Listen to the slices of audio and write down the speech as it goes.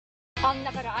Pang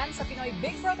nakaraan sa Pinoy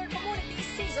Big Brother Community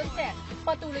Season 10,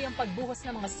 patuloy ang pagbuhos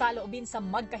ng mga saloobin sa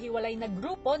magkahiwalay na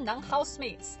grupo ng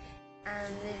housemates.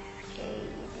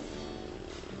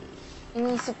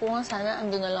 Iniisip ko nga sana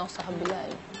andun na lang ako sa kabila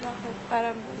eh. Bakit?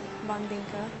 Para bonding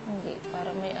ka? Hindi,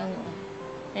 para may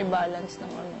may balance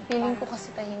ng Feeling ko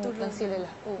kasi tahimik lang sila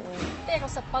lahat. Oo. Pero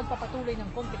sa pagpapatuloy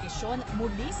ng kompetisyon,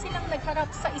 muli silang nagharap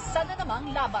sa isa na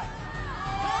namang laban.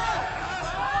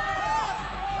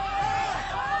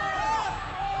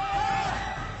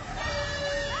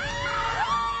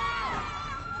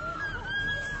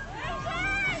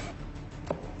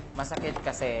 Masakit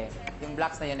kasi yung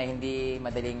blocks na yun ay hindi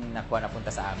madaling nakuha na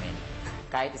punta sa amin.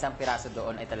 Kahit isang piraso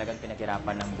doon ay talagang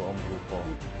pinaghirapan ng buong grupo.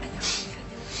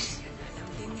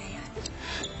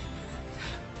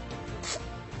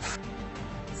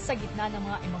 Sa gitna ng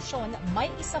mga emosyon,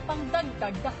 may isa pang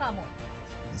dagdag na hamon.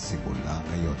 Simula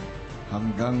ngayon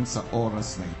hanggang sa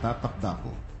oras na itatakda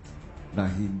ko na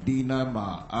hindi na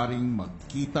maaaring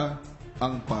magkita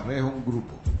ang parehong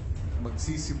grupo.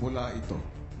 Magsisimula ito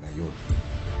ngayon.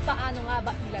 Paano nga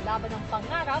ba ilalaban ang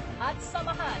pangarap at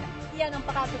samahan? Yan ang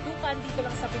pakatutukan dito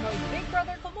lang sa Pinoy Big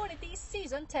Brother Community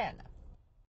Season 10.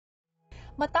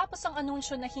 Matapos ang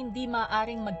anunsyo na hindi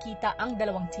maaaring magkita ang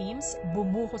dalawang teams,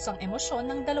 bumuhos ang emosyon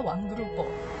ng dalawang grupo.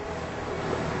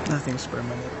 Nothing's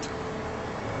permanent.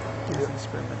 Nothing's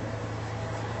permanent.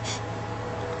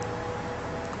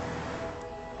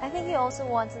 I think he also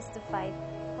wants us to fight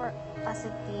for as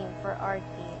a team, for our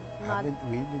team. Not, Haven't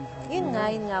we been fighting? yun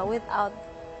nga, without,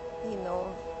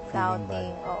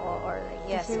 doubting, or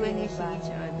yes, Kasi when we feeling see bad.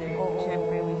 each other, Oo.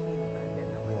 syempre we feel bad.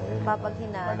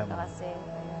 Papaghinaan ka kasi.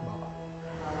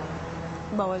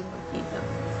 Bawal magkita.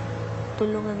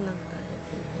 Tulungan lang tayo.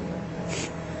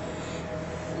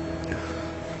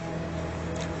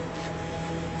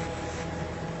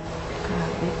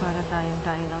 Grabe, para tayo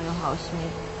lang yung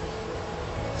housemate.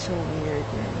 So weird,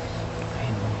 man.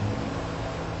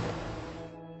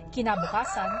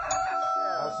 Kinabukasan,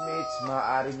 Housemates,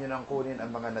 maaari nyo nang kunin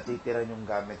ang mga natitira nyong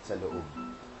gamit sa loob.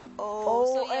 Oh,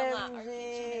 so yun nga.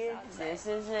 This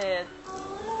is it.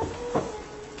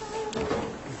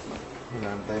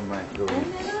 Wala tayong microwave.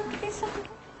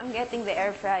 I'm getting the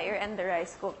air fryer and the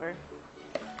rice cooker.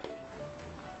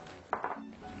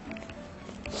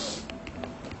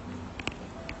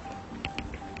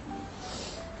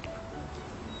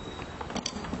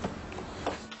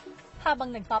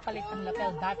 habang nagpapalit ng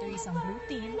lapel batteries ang blue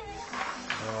team,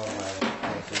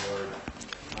 Thank you, Lord.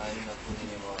 Maaari na kunin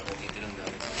yung mga natitirang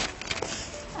gamit.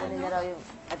 Ano na raw yung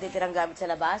natitirang gamit sa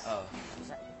labas? Oo.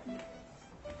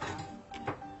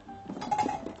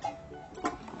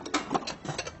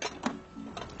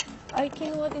 Ay,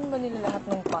 kinuha din ba nila lahat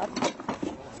ng pot?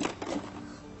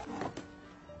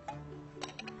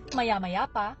 maya-maya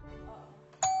pa,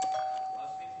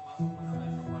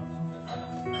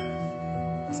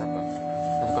 Saan ba?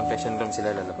 Sa confession room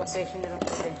sila lalabas. Confession room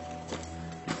kasi.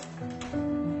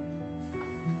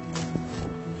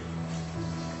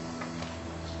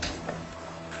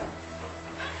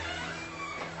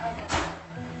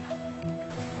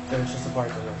 There's just a part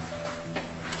of it.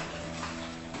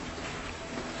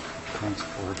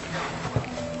 Transport.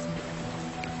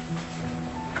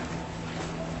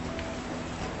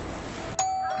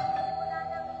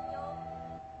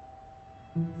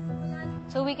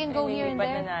 So we can go here and Ilipat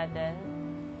there. na natin.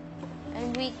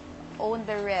 And we own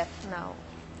the ref now.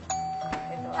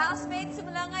 Housemates,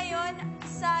 simula ngayon,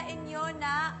 sa inyo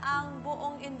na ang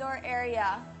buong indoor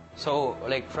area. So,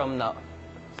 like from now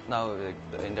like,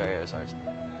 the indoor area is ours.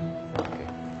 Okay.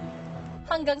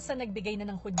 hanggang sa nagbigay na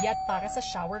ng hudyat para sa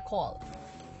shower call.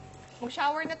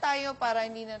 Mag-shower na tayo para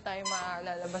hindi na tayo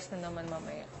malalabas na naman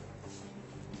mamaya.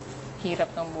 Hirap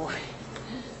ng buhay.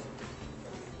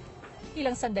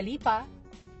 Ilang sandali pa,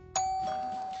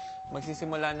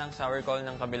 Magsisimula ng shower call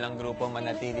ng kabilang grupo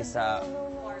manatili sa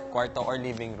kwarto or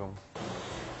living room.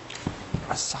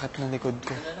 Sakit ng likod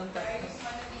ko.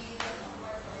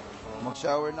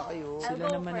 Mag-shower na kayo. Sila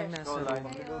naman ang nasa room.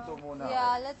 Magluto muna.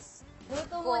 Yeah, let's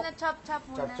Luto muna, chop-chop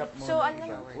muna. Chop-chop muna. So, ano?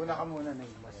 Una ka muna na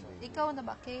yung Ikaw na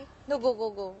ba, Kay? No,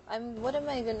 go. What am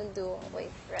I gonna do?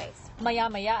 Wait, rice.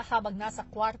 maya-maya habang nasa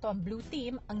kwarto ang blue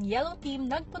team, ang yellow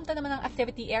team nagpunta naman ng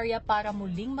activity area para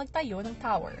muling magtayo ng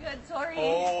tower. Good, sorry.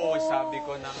 Oh, sabi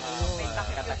ko na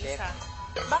katakit.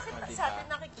 Bakit sa atin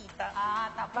nakikita?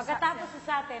 Pagkatapos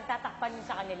sa atin, tatakpan niyo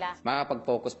sa kanila.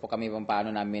 Makakapag-focus po kami kung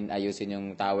paano namin ayusin yung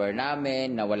tower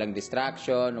namin, na walang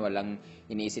distraction, walang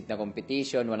iniisip na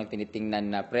competition, walang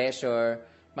tinitingnan na pressure.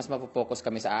 Mas mapopokus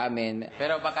kami sa amin.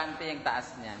 Pero bakante yung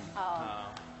taas niyan.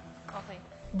 Okay.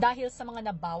 Dahil sa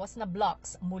mga nabawas na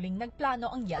blocks, muling nagplano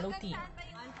ang yellow team.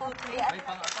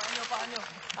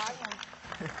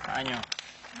 Paano?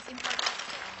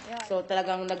 So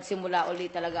talagang nagsimula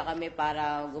uli talaga kami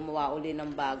para gumawa uli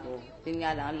ng bago. Yun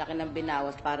nga lang, ang laki ng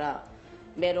binawas para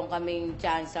meron kaming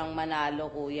chance ang manalo,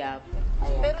 kuya.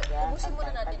 Pero ubusin muna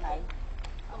natin.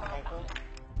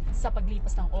 Sa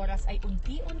paglipas ng oras ay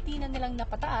unti-unti na nilang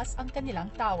napataas ang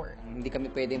kanilang tower. Hindi kami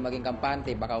pwedeng maging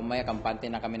kampante. Baka umaya kampante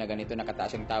na kami na ganito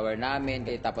nakataas yung tower namin.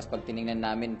 Tapos pag tinignan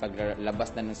namin,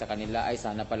 paglabas na nun sa kanila, ay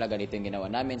sana pala ganito yung ginawa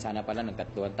namin. Sana pala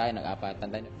nagtatluhan tayo, nag-apatan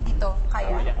tayo. Dito,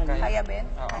 kaya? Kaya, Ben?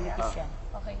 Oo. Kaya.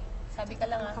 Okay. Sabi ka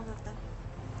lang,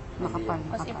 Makapal.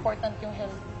 mas important yung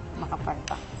health. Makapal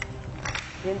pa.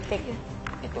 Yung tek.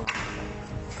 Ito.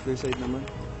 Other side naman.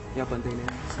 Yeah, pantay na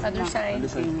yan. Other side. Other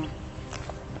side.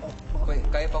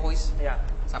 Kaya pa, quiz? Yeah.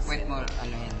 Sa puwet mo,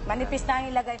 ano yan? Manipis na ang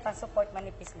ilagay pa support,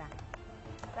 manipis na.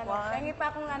 Pengi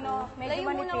pa akong medyo Layo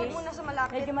muna, manipis. huwag muna sa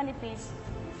malapit. Medyo manipis.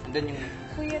 Andun yung...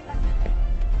 Kuya,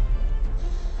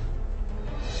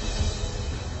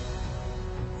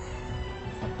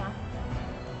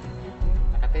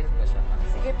 Nakapit ko siya.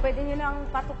 sige, pwede nyo lang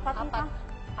patok-patok pa.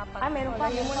 Apat. Meron pa.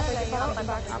 Hindi mo na layo.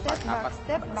 Apat.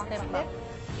 Step.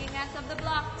 Ingat of the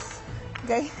blocks.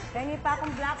 Pengi pa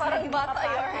akong black. Parang medyo bata makapal.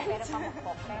 yun. Pero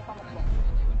pamukpok.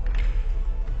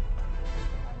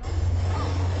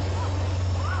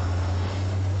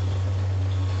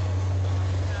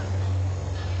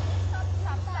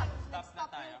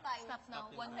 Stop now.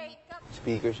 1 minute.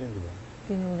 Speakers yun, di ba?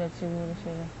 Pinulat siguro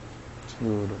sila.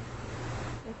 Siguro.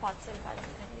 Yung pots and pans.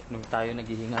 Nung tayo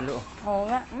naghihingalo. Oo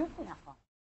nga. Nako.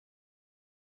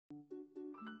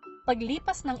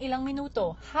 Paglipas ng ilang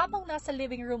minuto, habang nasa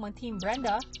living room ang Team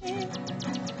Brenda,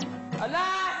 Ala!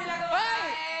 Sila ka ba?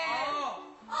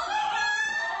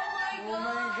 Oh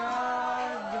my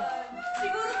God!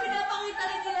 Siguro pinapakita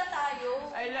rin nila tayo.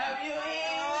 I love you,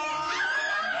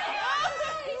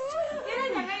 Kailan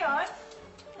niya ngayon?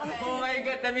 Oh my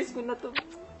God, na-miss ko na to.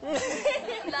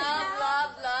 Love.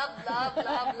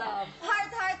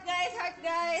 Heart,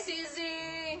 guys. Sisi.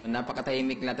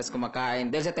 Napakatahimik nila, tapos kumakain.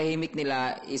 Dahil sa tahimik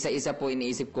nila, isa-isa po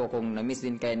iniisip ko kung na-miss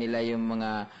din kaya nila yung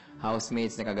mga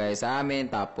housemates na kagaya sa amin.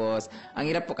 Tapos, ang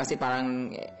hirap po kasi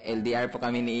parang LDR po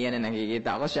kami ni Ian na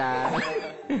nakikita ko siya.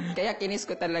 Kaya kinis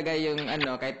ko talaga yung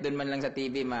kahit doon man lang sa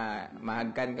TV,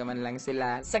 mahagkan ka man lang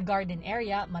sila. sa garden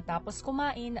area, matapos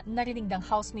kumain, narinig ng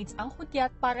housemates ang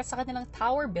hudyat para sa kanilang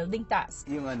tower building task.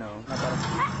 Yung na parang...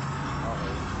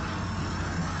 Okay.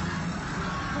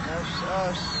 That's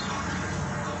us.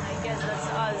 I guess that's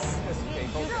us.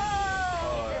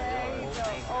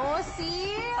 Oh,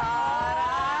 see?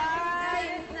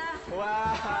 Taray!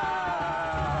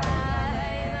 Wow!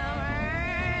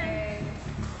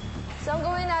 So, ang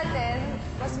gawin natin,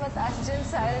 mas mataas dyan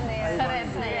sa na yan. Sa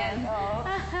red na yan. Oo.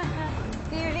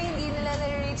 Hindi nila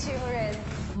na-reach yung red.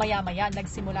 Maya-maya,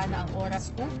 nagsimula na ang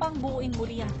oras upang buuin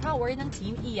muli ang tower ng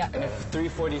Team Ian. And if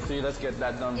 3:43, let's get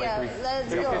that done by Yeah,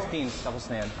 let's go. 3:15. Tapos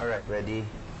na yan. Alright, ready?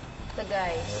 The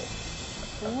guys.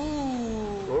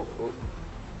 Oh.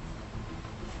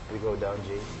 We go down,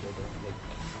 Jay.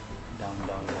 Down.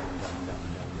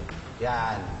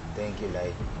 Yan. Thank you, Lai.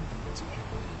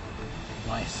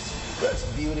 Nice. That's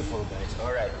beautiful, guys.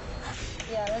 Alright.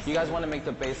 Yeah, let's You guys want to make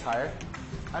the base higher?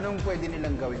 Anong pwede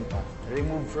nilang gawin pa?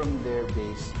 Remove from their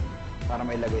base para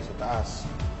may lagay sa taas.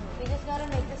 We just gotta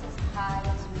make this as high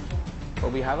as we can.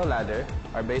 Well, we have a ladder.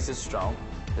 Our base is strong.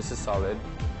 This is solid.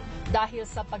 Dahil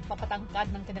sa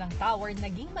pagpapatangkad ng kanilang tower,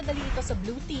 naging madali ito sa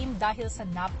blue team dahil sa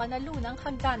napanalunang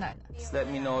hagdanan. Just let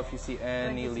me know if you see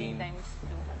any lean.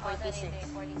 46.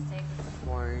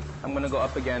 I'm gonna go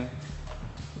up again.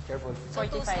 Careful.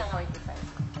 45.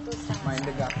 Mind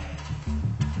the gap.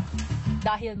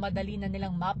 Dahil madali na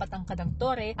nilang mapatangkad ang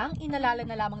tore, ang inalala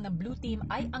na lamang ng blue team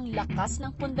ay ang lakas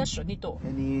ng pundasyon nito.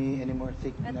 Any more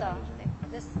thick? Ito.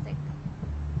 This stick.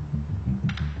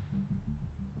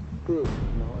 Good.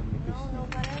 No,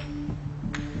 pa rin.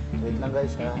 Wait lang,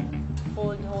 guys, ha?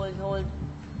 Hold.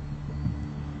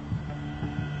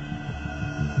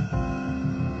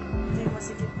 Hindi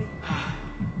masikip eh.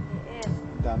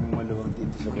 Daming maluwag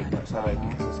dito sa baba, sa right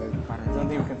sa side. I don't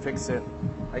think we can fix it.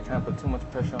 I can't put too much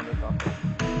pressure on the top.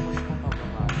 Push ko pa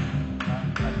baba.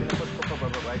 Pinapush ko pa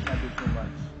baba. I can't do too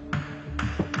much.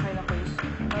 Kaya na ko is...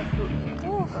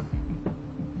 Okay.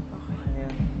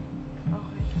 Ayan.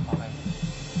 Okay.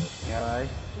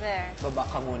 Right. There. Baba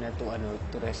ka muna to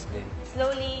rest din.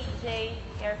 Slowly, Jay.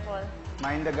 Careful.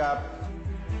 Mind the gap.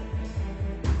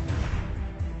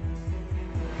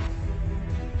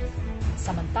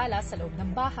 Samantala, sa loob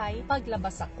ng bahay,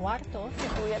 paglabas sa kwarto, Si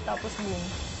Kuya tapos boom.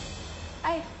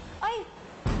 Ay!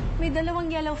 May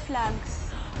dalawang yellow flags.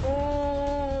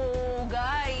 Oh,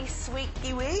 guys!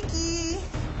 Wakey!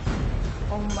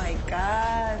 Oh my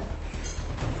God.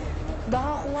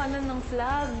 Baka kuhanan ng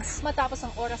flags. Matapos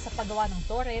ang oras sa paggawa ng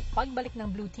tore, pagbalik ng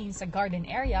blue team sa garden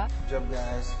area, Good job,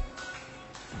 guys.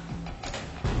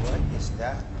 What is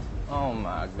that? Oh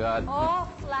my God. Oh,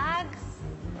 flags.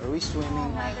 Are we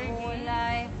swimming?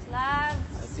 Kulay.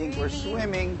 Flags. I think we're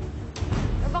swimming.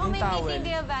 Or baka may towel. meeting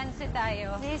de advance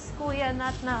tayo. Please, kuya,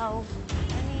 not now.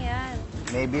 Ano yan?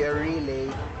 Maybe a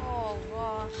relay. Oh,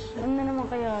 gosh. Ano na naman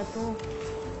kaya to?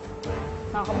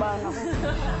 Nakabahan ako.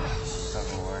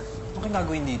 Ano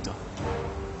gagawin dito?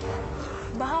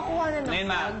 Baka kuhanan ng Ngayon,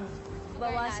 ma. flags.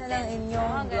 Bawasan lang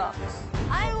inyong blocks.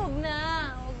 Ay, huwag na.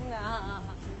 Huwag na.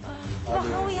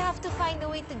 Baka we have to find a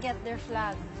way to get their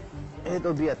flag.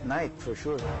 It'll be at night, for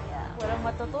sure. Walang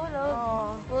matutulog.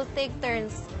 Oh, we'll take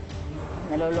turns.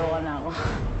 Naloloka na ako.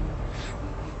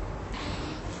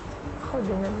 Ako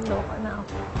din, naloka na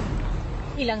ako.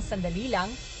 ilang sandali lang,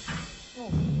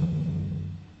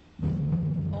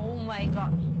 Oh my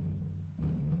God.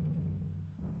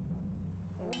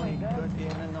 Oh my God.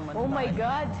 Yan na naman Oh my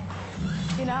God.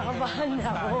 Kinakabahan na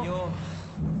ako. tayo.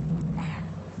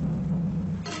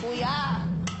 Kuya!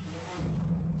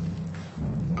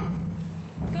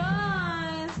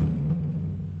 Guys!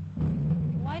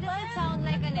 Why does it sound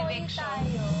like an eviction?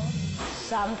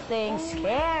 Something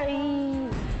scary.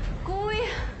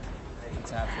 Kuya!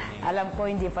 What's happening? Alam ko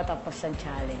hindi pa tapos ang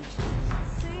challenge.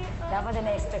 Dapat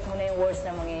na-expect mo na yung worst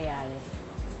na mangyayari.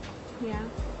 Yeah.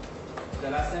 The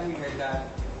last time we heard that,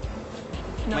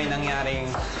 may nangyaring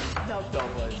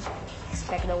double.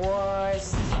 Expect the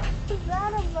worst. What's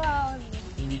that about?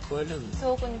 Hindi ko alam.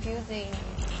 So confusing.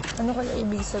 Ano kaya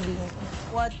ibig sabihin?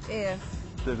 What if?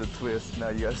 There's a twist.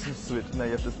 Now you have to switch. Now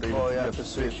you have to stay. Oh, you have to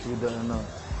switch with the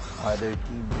other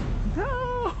team.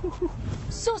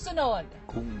 susunod!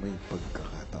 Kung may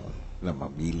pagkakataon na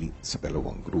mamili sa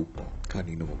dalawang grupo,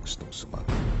 kanino mo gustong sumama?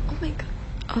 Oh my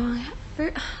God.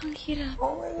 Ang hirap.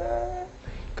 Oh my God.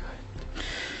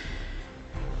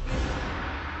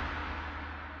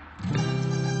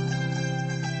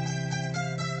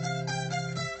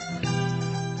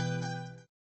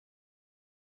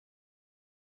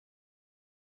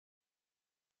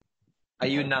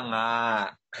 Ayun na nga.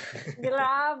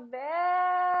 Grabe!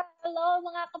 Hello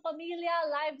mga kapamilya!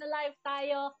 Live na live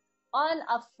tayo on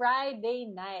a Friday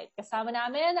night. Kasama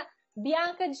namin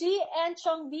Bianca G and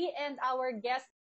Chong B and our guest